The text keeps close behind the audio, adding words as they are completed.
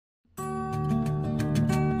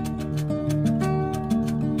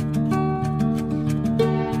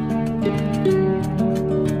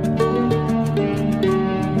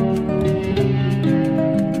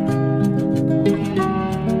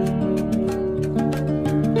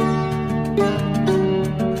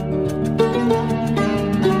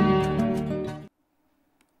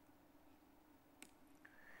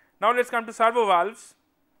Now, let us come to servo valves.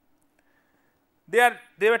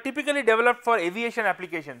 They were typically developed for aviation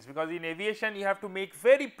applications, because in aviation you have to make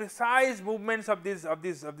very precise movements of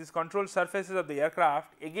these control surfaces of the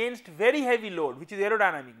aircraft against very heavy load, which is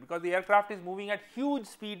aerodynamic, because the aircraft is moving at huge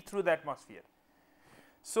speed through the atmosphere.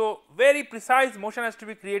 So, very precise motion has to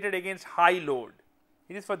be created against high load.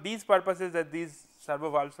 It is for these purposes that these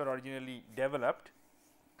servo valves were originally developed.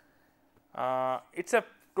 It is a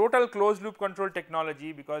total closed loop control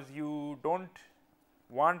technology, because you do not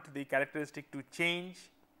want the characteristic to change,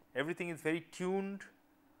 everything is very tuned,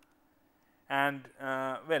 and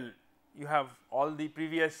well, you have all the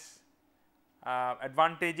previous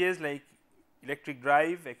advantages like electric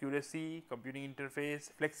drive, accuracy, computing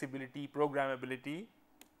interface, flexibility, programmability,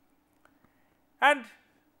 and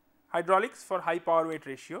hydraulics for high power weight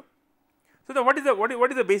ratio. So, what is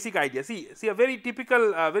the basic idea? See a very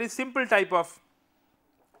typical, very simple type of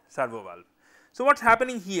servo valve. So, what is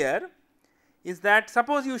happening here is that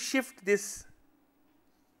suppose you shift this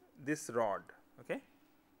rod. Okay.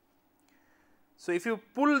 So, if you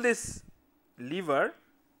pull this lever,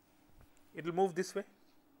 it will move this way.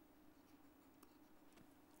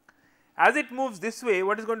 As it moves this way,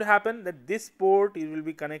 what is going to happen? That this port it will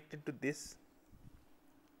be connected to this,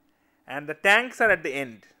 and the tanks are at the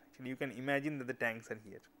end. Actually, you can imagine that the tanks are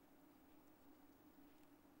here.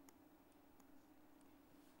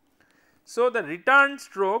 So, the return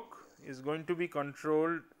stroke is going to be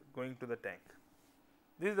controlled going to the tank.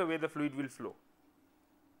 This is the way the fluid will flow.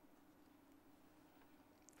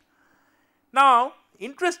 Now,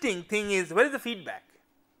 interesting thing is, where is the feedback?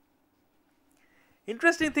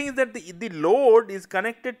 Interesting thing is that the load is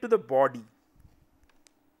connected to the body.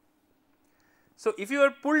 So, if you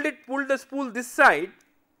have pulled the spool this side,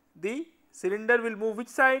 the cylinder will move which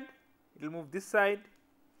side? It will move this side.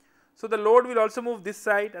 So, the load will also move this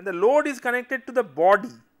side, and the load is connected to the body.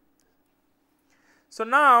 So,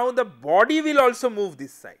 now the body will also move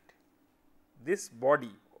this side, this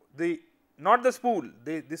body, not the spool,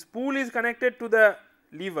 the spool is connected to the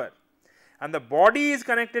lever and the body is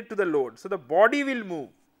connected to the load. So, the body will move.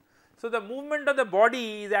 So, the movement of the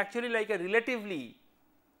body is actually like a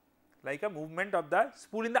movement of the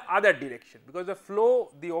spool in the other direction, because the flow,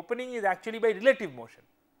 the opening is actually by relative motion.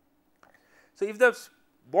 So, if the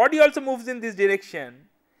body also moves in this direction,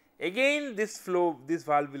 again this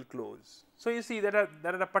valve will close. So, you see that at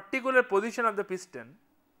a particular position of the piston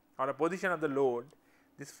or a position of the load,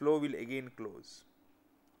 this flow will again close.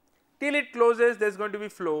 Till it closes, there is going to be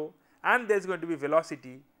flow and there is going to be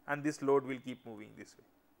velocity, and this load will keep moving this way.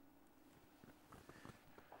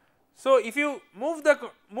 So, if you move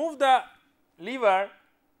the lever,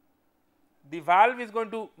 the valve is going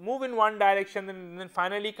to move in one direction and then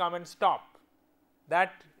finally come and stop.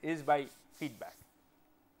 That is by feedback.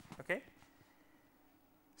 Okay.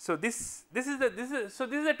 So, this is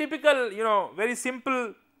a typical, very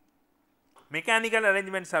simple mechanical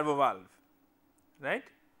arrangement servo valve, right.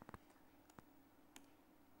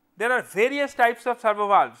 There are various types of servo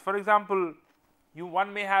valves. For example,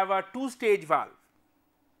 one may have a two-stage valve,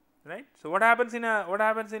 right. So, what happens in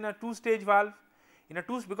a two-stage valve?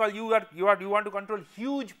 Because you want to control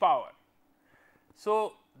huge power.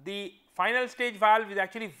 So, the final stage valve is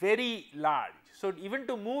actually very large. So, even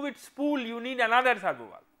to move its spool, you need another servo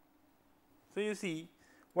valve. So, you see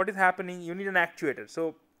what is happening, you need an actuator.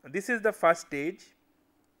 So, this is the first stage.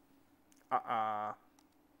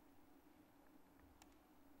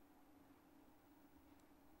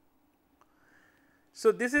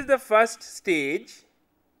 So, this is the first stage.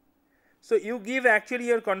 So, you give actually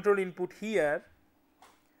your control input here.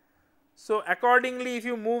 So, accordingly, if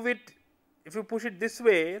you move it, if you push it this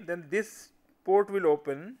way, then this port will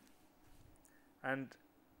open and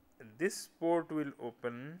this port will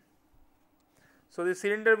open. So, the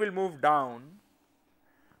cylinder will move down.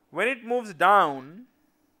 When it moves down,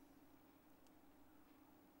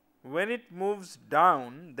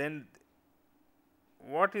 then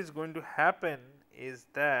what is going to happen is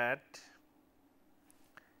that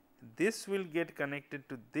this will get connected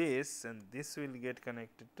to this and this will get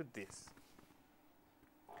connected to this.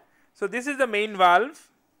 So, this is the main valve,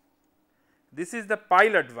 this is the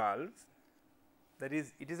pilot valve, that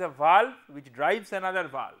is, it is a valve which drives another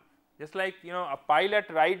valve, just like a pilot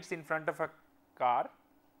rides in front of a car,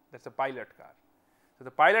 that is a pilot car. So,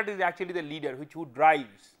 the pilot is actually the leader who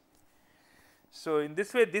drives. So, in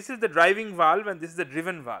this way, this is the driving valve and this is the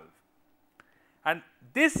driven valve, and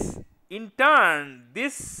this in turn,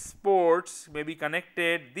 these ports may be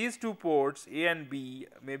connected, these two ports A and B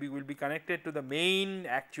will be connected to the main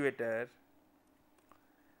actuator,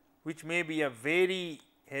 which may be a very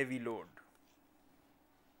heavy load.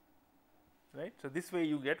 right. So, this way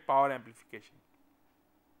you get power amplification.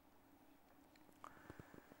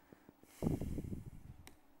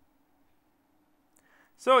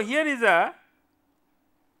 So, here is a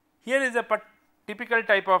typical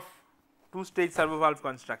type of two stage servo valve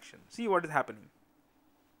construction. See what is happening.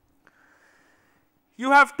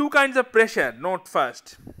 You have two kinds of pressure, note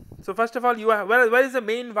first. So, first of all you have where is the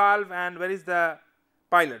main valve and where is the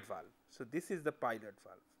pilot valve. So, this is the pilot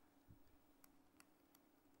valve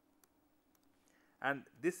and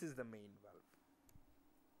this is the main valve.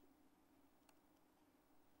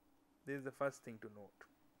 This is the first thing to note.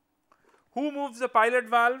 Who moves the pilot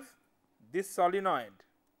valve? This solenoid.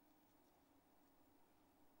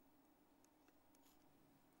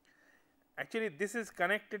 Actually, this is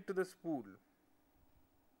connected to the spool,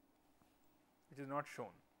 which is not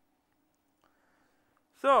shown.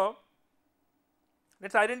 So,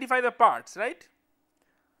 let us identify the parts, right.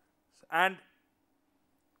 And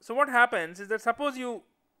so, what happens is that suppose you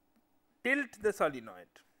tilt the solenoid,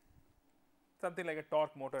 something like a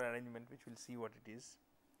torque motor arrangement, which we will see what it is.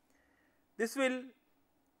 This will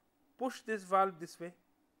push this valve this way.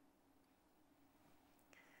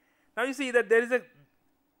 Now, you see that there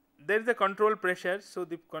is a control pressure. So,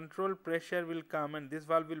 the control pressure will come and this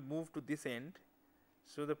valve will move to this end.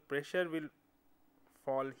 So, the pressure will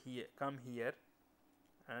fall here, come here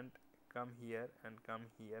and come here and come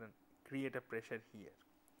here and create a pressure here.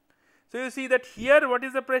 So, you see that here what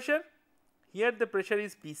is the pressure? Here the pressure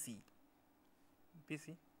is PC,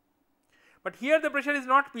 but here the pressure is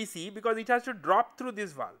not PC because it has to drop through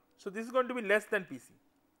this valve. So, this is going to be less than PC.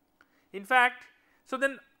 In fact, so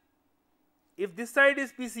then if this side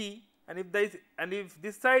is PC and if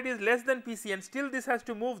this side is less than PC and still this has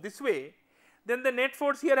to move this way, then the net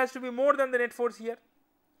force here has to be more than the net force here.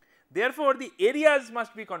 Therefore, the areas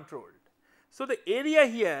must be controlled. So, the area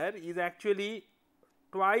here is actually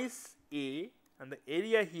twice A and the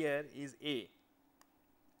area here is A.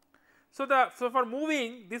 So, for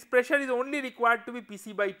moving this pressure is only required to be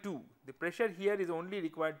PC by 2, the pressure here is only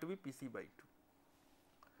required to be PC by 2.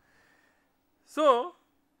 So,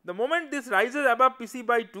 the moment this rises above PC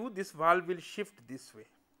by 2, this valve will shift this way.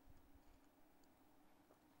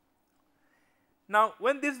 Now,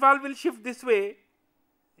 when this valve will shift this way,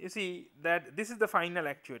 you see that this is the final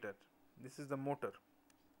actuator, this is the motor.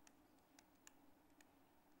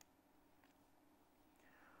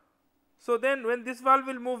 So, then when this valve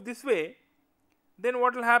will move this way, then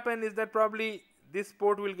what will happen is that probably this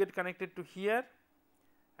port will get connected to here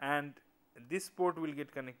and this port will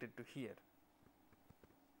get connected to here.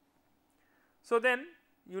 So, then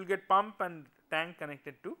you will get pump and tank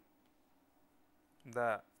connected to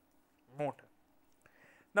the motor.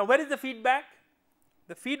 Now, where is the feedback?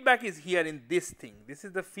 The feedback is here in this thing, this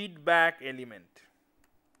is the feedback element.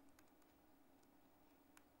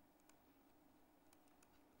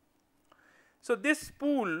 So, this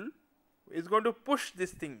spool is going to push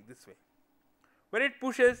this thing this way. When it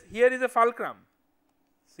pushes, here is a fulcrum,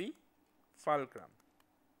 see fulcrum.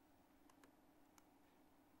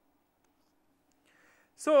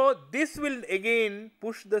 So, this will again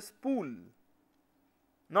push the spool,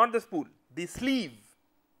 not the spool, the sleeve.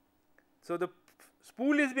 So, the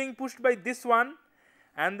spool is being pushed by this one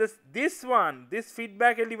and this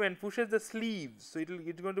feedback element pushes the sleeves. So, it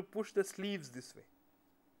is going to push the sleeves this way.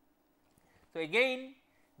 So, again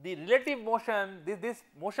the relative motion, this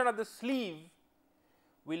motion of the sleeve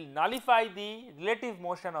will nullify the relative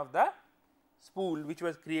motion of the spool which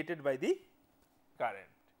was created by the current.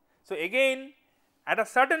 So, again at a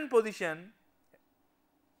certain position,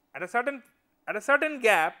 at a certain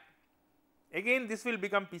gap, again this will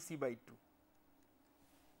become PC by 2.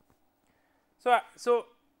 So,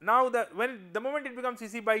 now the moment it becomes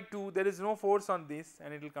PC by 2, there is no force on this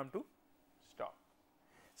and it will come to stop.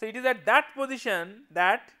 So, it is at that position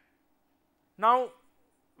that now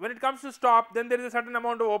when it comes to stop, then there is a certain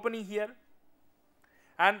amount of opening here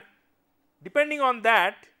and depending on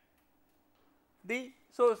that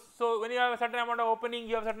so when you have a certain amount of opening,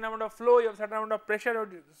 you have a certain amount of flow, you have a certain amount of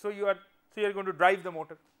pressure, so you are going to drive the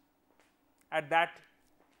motor at that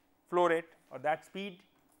flow rate or that speed.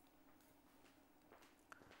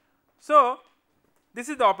 So, this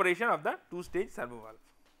is the operation of the two stage servo valve.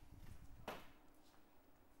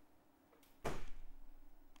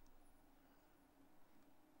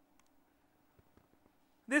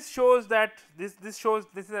 This shows that this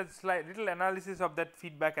is a slight little analysis of that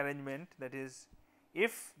feedback arrangement, that is,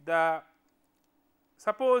 if the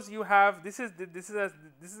suppose you have this is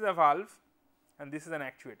a valve and this is an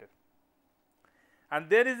actuator and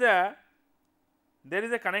there is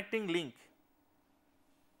a connecting link.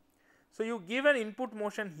 So, you give an input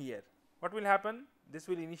motion here, what will happen?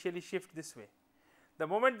 initially shift this way. The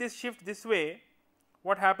moment this shifts this way,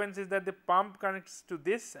 what happens is that the pump connects to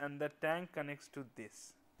this and the tank connects to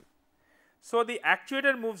this. So, the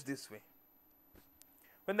actuator moves this way.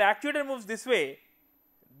 When the actuator moves this way,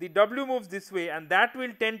 the W moves this way, and that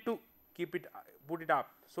will tend to keep it put it up.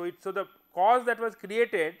 So, the cause that was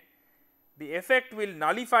created, the effect will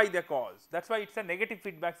nullify the cause. That is why it is a negative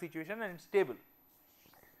feedback situation and it is stable.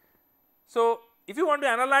 So, if you want to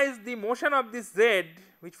analyze the motion of this Z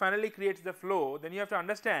which finally creates the flow, then you have to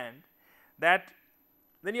understand that,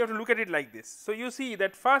 then you have to look at it like this. So, you see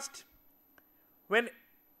that first, when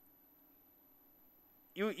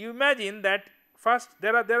you imagine that first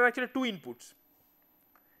there are actually two inputs,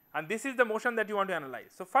 and this is the motion that you want to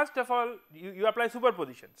analyze. So, first of all you apply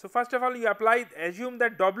superposition. So, first of all you assume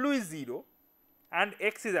that W is 0 and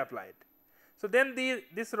X is applied. So, then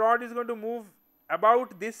this rod is going to move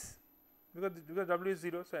about this, because W is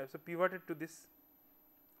 0. So, pivot it to this,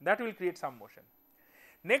 that will create some motion.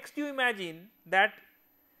 Next, you imagine that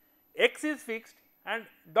X is fixed and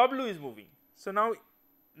W is moving. So,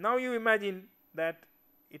 now you imagine that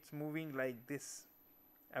it is moving like this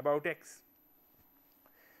about X.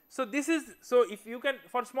 So, this is, so if you can,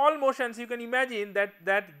 for small motions you can imagine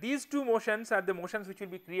that these two motions are the motions which will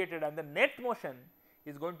be created, and the net motion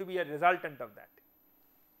is going to be a resultant of that.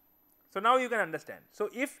 So, now you can understand. So,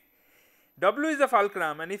 if W is the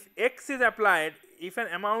fulcrum and if X is applied, if an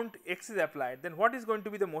amount X is applied, then what is going to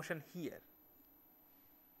be the motion here,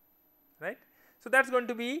 right. So, that is going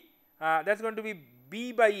to be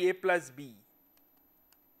B by A plus B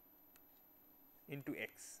into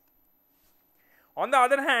X. On the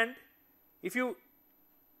other hand, if you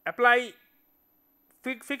apply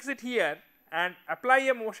fix it here and apply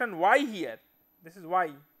a motion Y here, this is Y,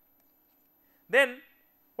 then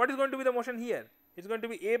what is going to be the motion here? It is going to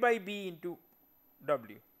be A by B into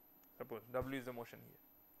W, suppose W is the motion here.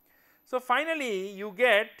 So, finally you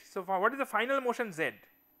get, so what is the final motion Z?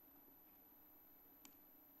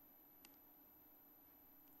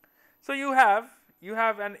 So, you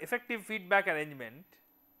have an effective feedback arrangement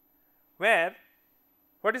where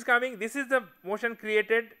what is coming, this is the motion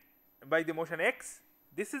created by the motion X,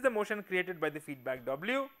 this is the motion created by the feedback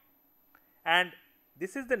W, and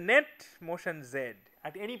this is the net motion Z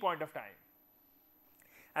at any point of time,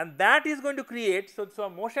 and that is going to create, so a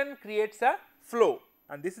motion creates a flow,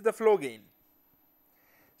 and this is the flow gain.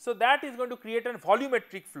 So, that is going to create a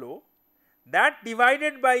volumetric flow, that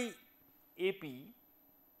divided by AP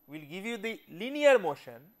will give you the linear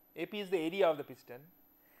motion. AP is the area of the piston,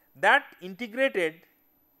 that integrated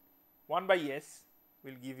 1 by S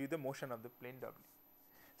will give you the motion of the plane W.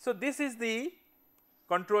 So, this is the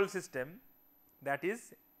control system that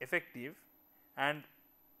is effective, and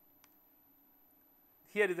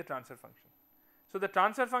here is the transfer function. So, the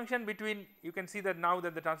transfer function between, you can see that now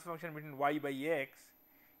that the transfer function between Y by X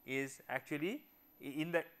is actually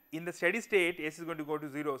in the steady state, S is going to go to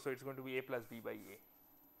 0. So, it is going to be A plus B by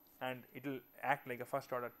A, and it will act like a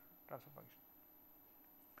first order transfer function.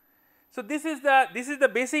 So, this is the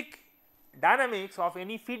basic dynamics of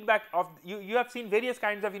any feedback of, you have seen various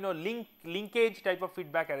kinds of linkage type of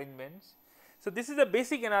feedback arrangements. So, this is the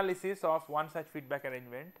basic analysis of one such feedback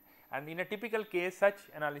arrangement, and in a typical case such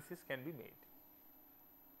analysis can be made.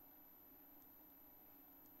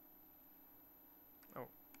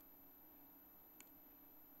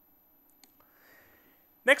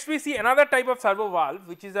 Next, we see another type of servo valve,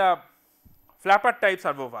 which is a flapper type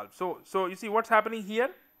servo valve. So, you see what is happening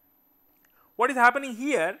here. What is happening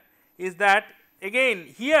here is that, again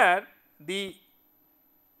here this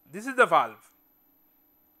is the valve.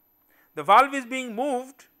 The valve is being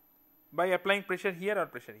moved by applying pressure here or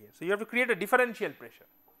pressure here. So, you have to create a differential pressure.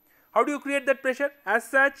 How do you create that pressure? As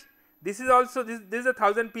such, this is also this is a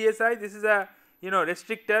 1000 psi, this is a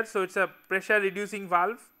restrictor. So, it is a pressure reducing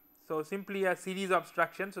valve. So, simply a series of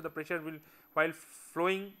obstructions. So, the pressure will, while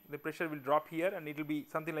flowing, the pressure will drop here, and it will be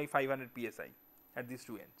something like 500 psi at these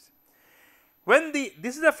two ends. When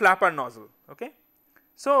this is a flapper nozzle, okay.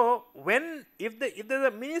 So, if there is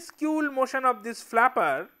a minuscule motion of this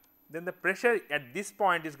flapper, then the pressure at this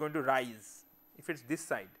point is going to rise if it is this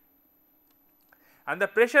side, and the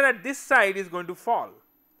pressure at this side is going to fall.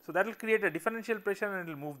 So, that will create a differential pressure and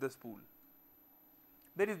it will move the spool.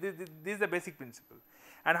 This is the basic principle.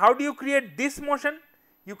 And how do you create this motion?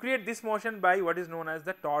 You create this motion by what is known as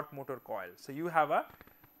the torque motor coil. So, you have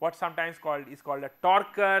what sometimes called a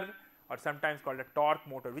torquer, or sometimes called a torque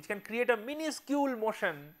motor, which can create a minuscule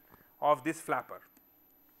motion of this flapper.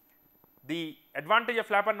 The advantage of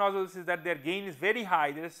flapper nozzles is that their gain is very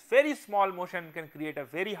high. There is very small motion can create a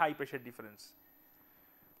very high pressure difference.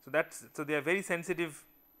 So, they are very sensitive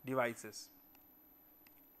devices.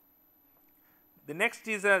 the next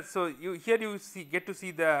is a, so you here you see get to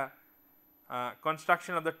see the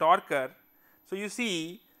construction of the torquer. So, you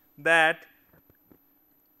see that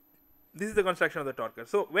this is the construction of the torquer.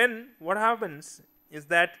 So, when what happens is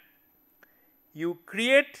that you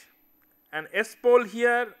create an S pole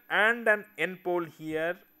here and an N pole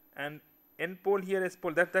here, and N pole here, S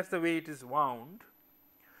pole, that is the way it is wound.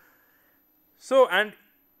 So, and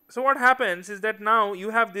so what happens is that now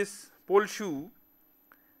you have this pole shoe.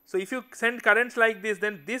 So, if you send currents like this,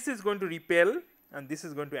 then this is going to repel and this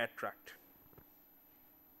is going to attract.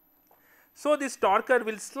 So, this torquer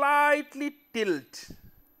will slightly tilt,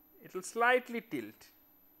 it will slightly tilt,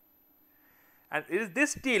 and it is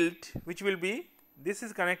this tilt which will be, this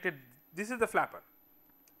is connected, this is the flapper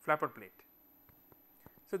plate.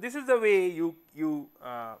 So, this is the way you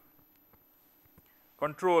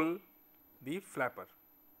control the flapper.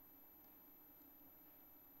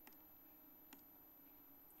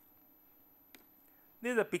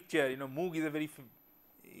 This is a picture, Moog is a very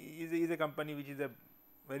is a company which is a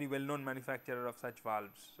very well known manufacturer of such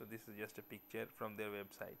valves. So, this is just a picture from their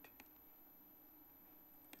website.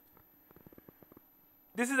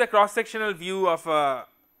 This is a cross sectional view of a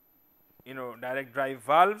direct drive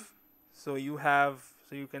valve. So, you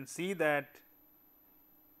can see that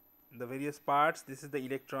the various parts, this is the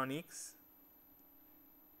electronics,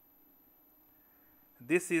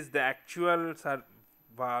 this is the actual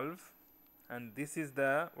valve, and this is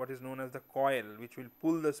the what is known as the coil which will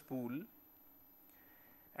pull the spool,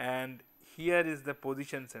 and here is the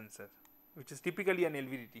position sensor which is typically an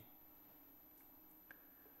LVDT.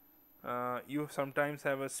 You sometimes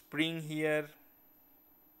have a spring here,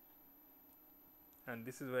 and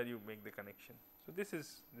this is where you make the connection. So, these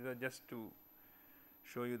are just to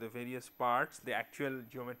show you the various parts, the actual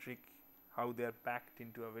geometric, how they are packed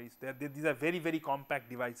into a these are very, very compact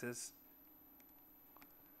devices.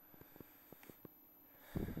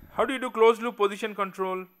 How do you do closed loop position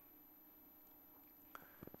control?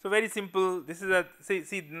 So, very simple, this is a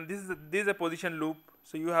this is a position loop.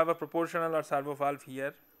 So, you have a proportional or servo valve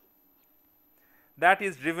here that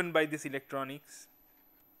is driven by this electronics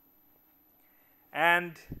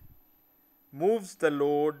and moves the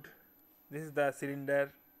load. This is the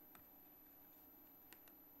cylinder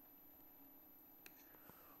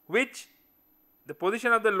which the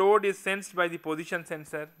position of the load is sensed by the position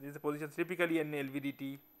sensor. This is the position, typically an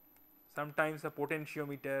LVDT, sometimes a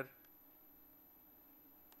potentiometer,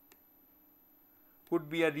 could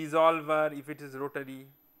be a resolver if it is rotary,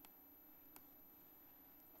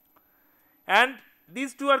 and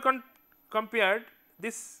these two are compared,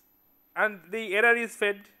 this and the error is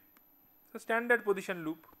fed. So, standard position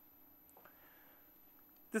loop.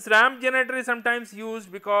 This ramp generator is sometimes used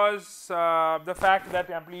because the fact that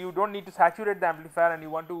you do not need to saturate the amplifier, and you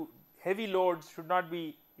want to, heavy loads should not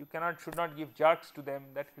be, should not give jerks to them,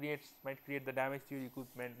 that might create the damage to your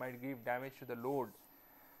equipment, might give damage to the load.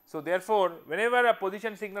 So, therefore, whenever a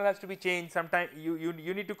position signal has to be changed, sometimes you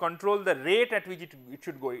need to control the rate at which it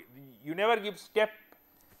should go. You never give step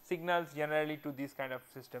signals generally to these kind of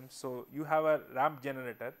systems. So, you have a ramp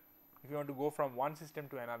generator. If you want to go from one system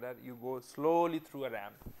to another, you go slowly through a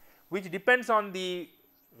ramp, which depends on the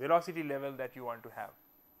velocity level that you want to have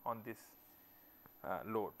on this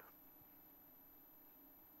load.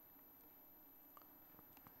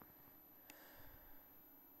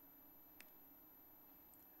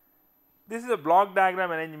 This is a block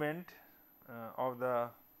diagram arrangement of the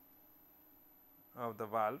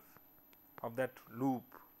valve, of that loop.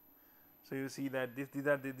 So, you see that these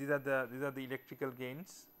are the electrical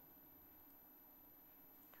gains.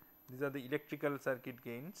 These are the electrical circuit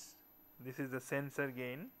gains, this is the sensor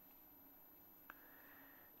gain,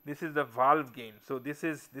 this is the valve gain. So, this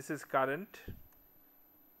is current,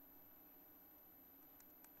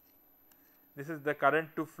 this is the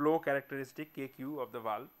current to flow characteristic KQ of the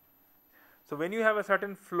valve. So, when you have a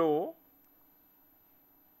certain flow,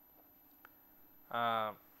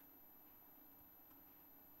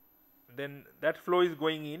 then that flow is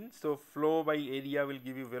going in. So, flow by area will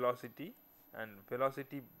give you velocity, and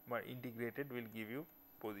velocity integrated will give you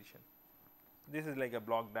position. This is like a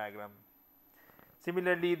block diagram.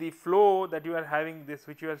 Similarly, the flow that you are having, this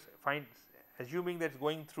which you are assuming that is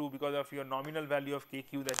going through because of your nominal value of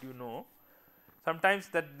KQ that you know, sometimes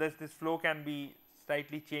that this flow can be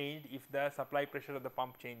slightly changed if the supply pressure of the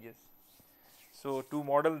pump changes. So, to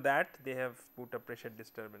model that, they have put a pressure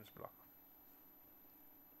disturbance block.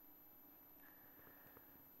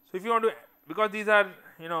 So, if you want to, because these are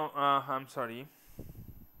I am sorry,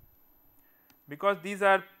 because these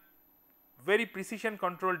are very precision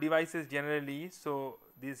control devices generally. So,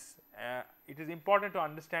 this it is important to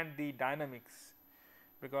understand the dynamics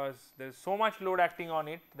because there is so much load acting on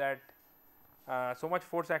it that so much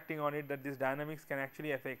force acting on it that this dynamics can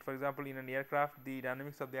actually affect. For example, in an aircraft the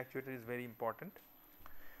dynamics of the actuator is very important.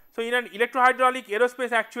 So, in an electrohydraulic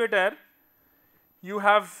aerospace actuator you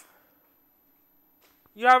have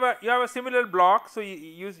a similar block. So,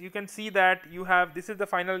 you can see that you have, this is the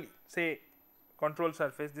final say control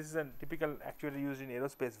surface, this is a typical actuator used in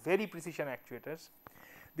aerospace, very precision actuators.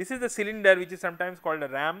 This is the cylinder which is sometimes called a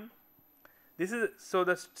ram. This is, so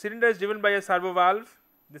the cylinder is driven by a servo valve,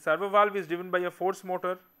 the servo valve is driven by a force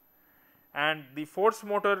motor, and the force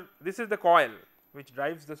motor, this is the coil which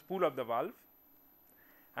drives the spool of the valve,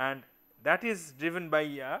 and that is driven by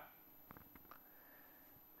the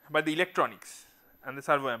electronics and the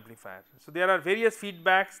servo amplifier. So, there are various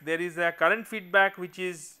feedbacks. There is a current feedback which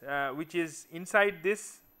is inside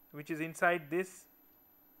this,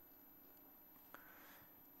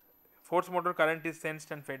 force motor current is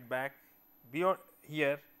sensed and fed back beyond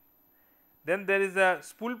here. Then there is a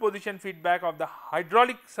spool position feedback of the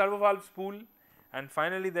hydraulic servo valve spool, and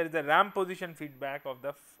finally there is a ram position feedback of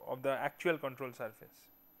the actual control surface.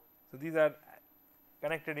 So, these are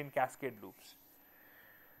connected in cascade loops.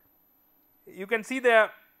 You can see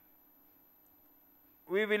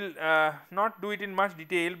we will not do it in much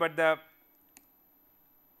detail, but the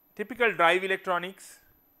typical drive electronics.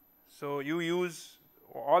 So, you use,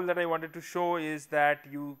 all that I wanted to show is that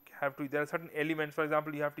you have to, there are certain elements, for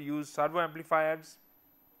example, you have to use servo amplifiers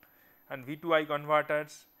and V2I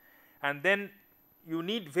converters, and then you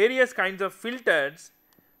need various kinds of filters,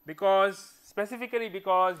 because specifically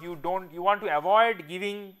because you want to avoid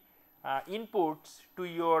giving inputs to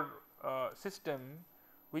your system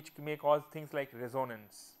which may cause things like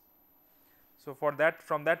resonance. So, for that,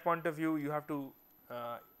 from that point of view, you have to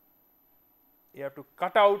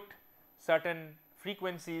cut out certain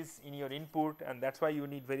frequencies in your input, and that is why you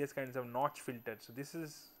need various kinds of notch filters. So,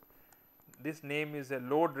 this name is a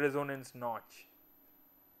load resonance notch.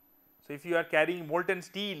 So, if you are carrying molten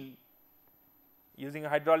steel using a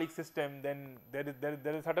hydraulic system, then there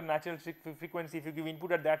is certain natural frequency. If you give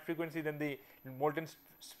input at that frequency, then the molten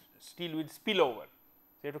steel will spill over.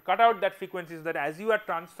 So, you have to cut out that frequency, so that as you are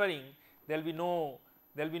transferring, there will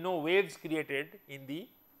be no waves created in the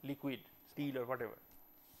liquid steel or whatever.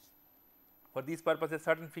 For these purposes,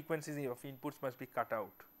 certain frequencies of inputs must be cut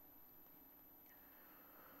out.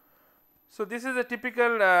 So, this is a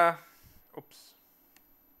typical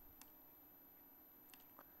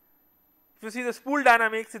if you see the spool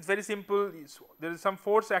dynamics, it is very simple. There is some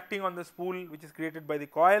force acting on the spool which is created by the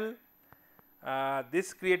coil.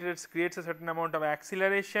 This creates a certain amount of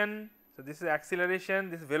acceleration. So, this is acceleration,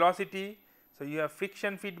 this is velocity. So, you have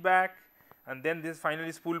friction feedback, and then this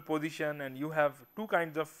finally spool position, and you have two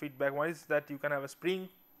kinds of feedback. One is that you can have a spring,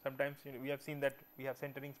 sometimes we have seen that we have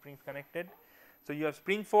centering springs connected. So, you have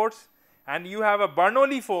spring force, and you have a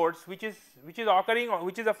Bernoulli force which is occurring,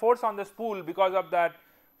 which is a force on the spool because of that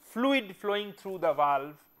fluid flowing through the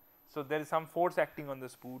valve. So, there is some force acting on the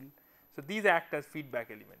spool. So, these act as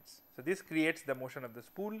feedback elements. So, this creates the motion of the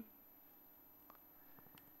spool.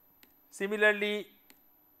 Similarly,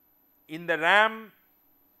 in the ram,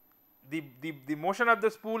 the motion of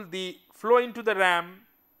the spool, the flow into the ram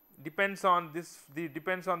depends on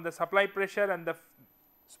the supply pressure and the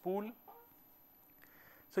spool.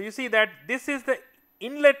 So, you see that this is the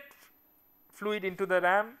inlet fluid into the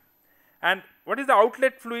ram, and what is the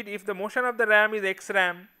outlet fluid? If the motion of the ram is x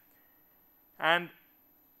ram and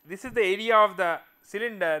this is the area of the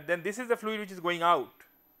cylinder, then this is the fluid which is going out.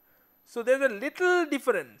 So, there is a little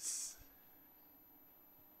difference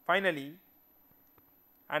finally,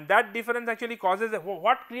 and that difference actually causes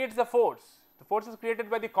what creates the force? The force is created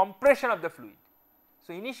by the compression of the fluid.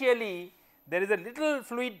 So, initially there is a little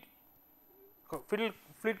fluid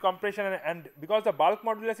compression, and because the bulk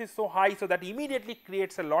modulus is so high, so that immediately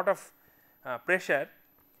creates a lot of pressure,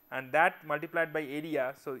 and that multiplied by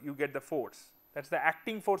area. So, you get the force, that is the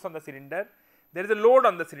acting force on the cylinder. There is a load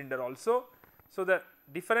on the cylinder also. So, the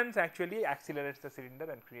difference actually accelerates the cylinder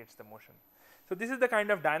and creates the motion. So, this is the kind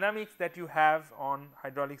of dynamics that you have on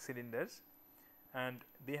hydraulic cylinders, and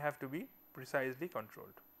they have to be precisely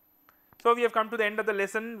controlled. So, we have come to the end of the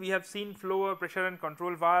lesson. We have seen flow, pressure and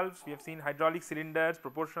control valves, we have seen hydraulic cylinders,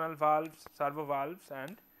 proportional valves, servo valves,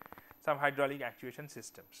 and some hydraulic actuation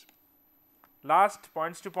systems. Last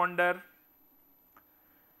points to ponder.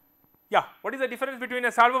 Yeah, what is the difference between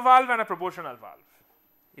a servo valve and a proportional valve?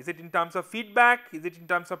 Is it in terms of feedback? Is it in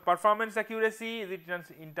terms of performance accuracy? Is it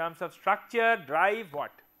in terms of structure, drive,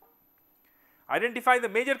 what? Identify the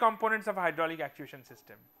major components of a hydraulic actuation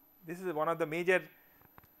system. This is one of the major,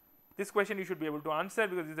 this question you should be able to answer,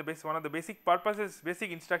 because this is one of the basic purposes,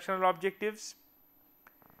 basic instructional objectives.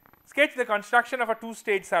 Sketch the construction of a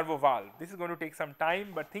two-stage servo valve. This is going to take some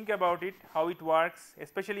time, but think about it, how it works,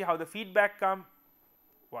 especially how the feedback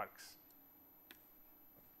works.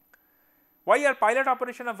 Why are pilot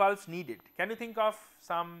operation of valves needed? Can you think of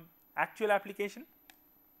some actual application?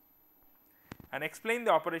 And explain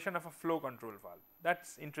the operation of a flow control valve. That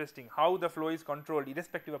is interesting, how the flow is controlled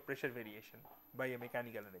irrespective of pressure variation by a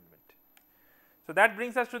mechanical arrangement. So, that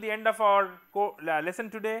brings us to the end of our lesson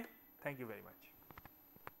today. Thank you very much.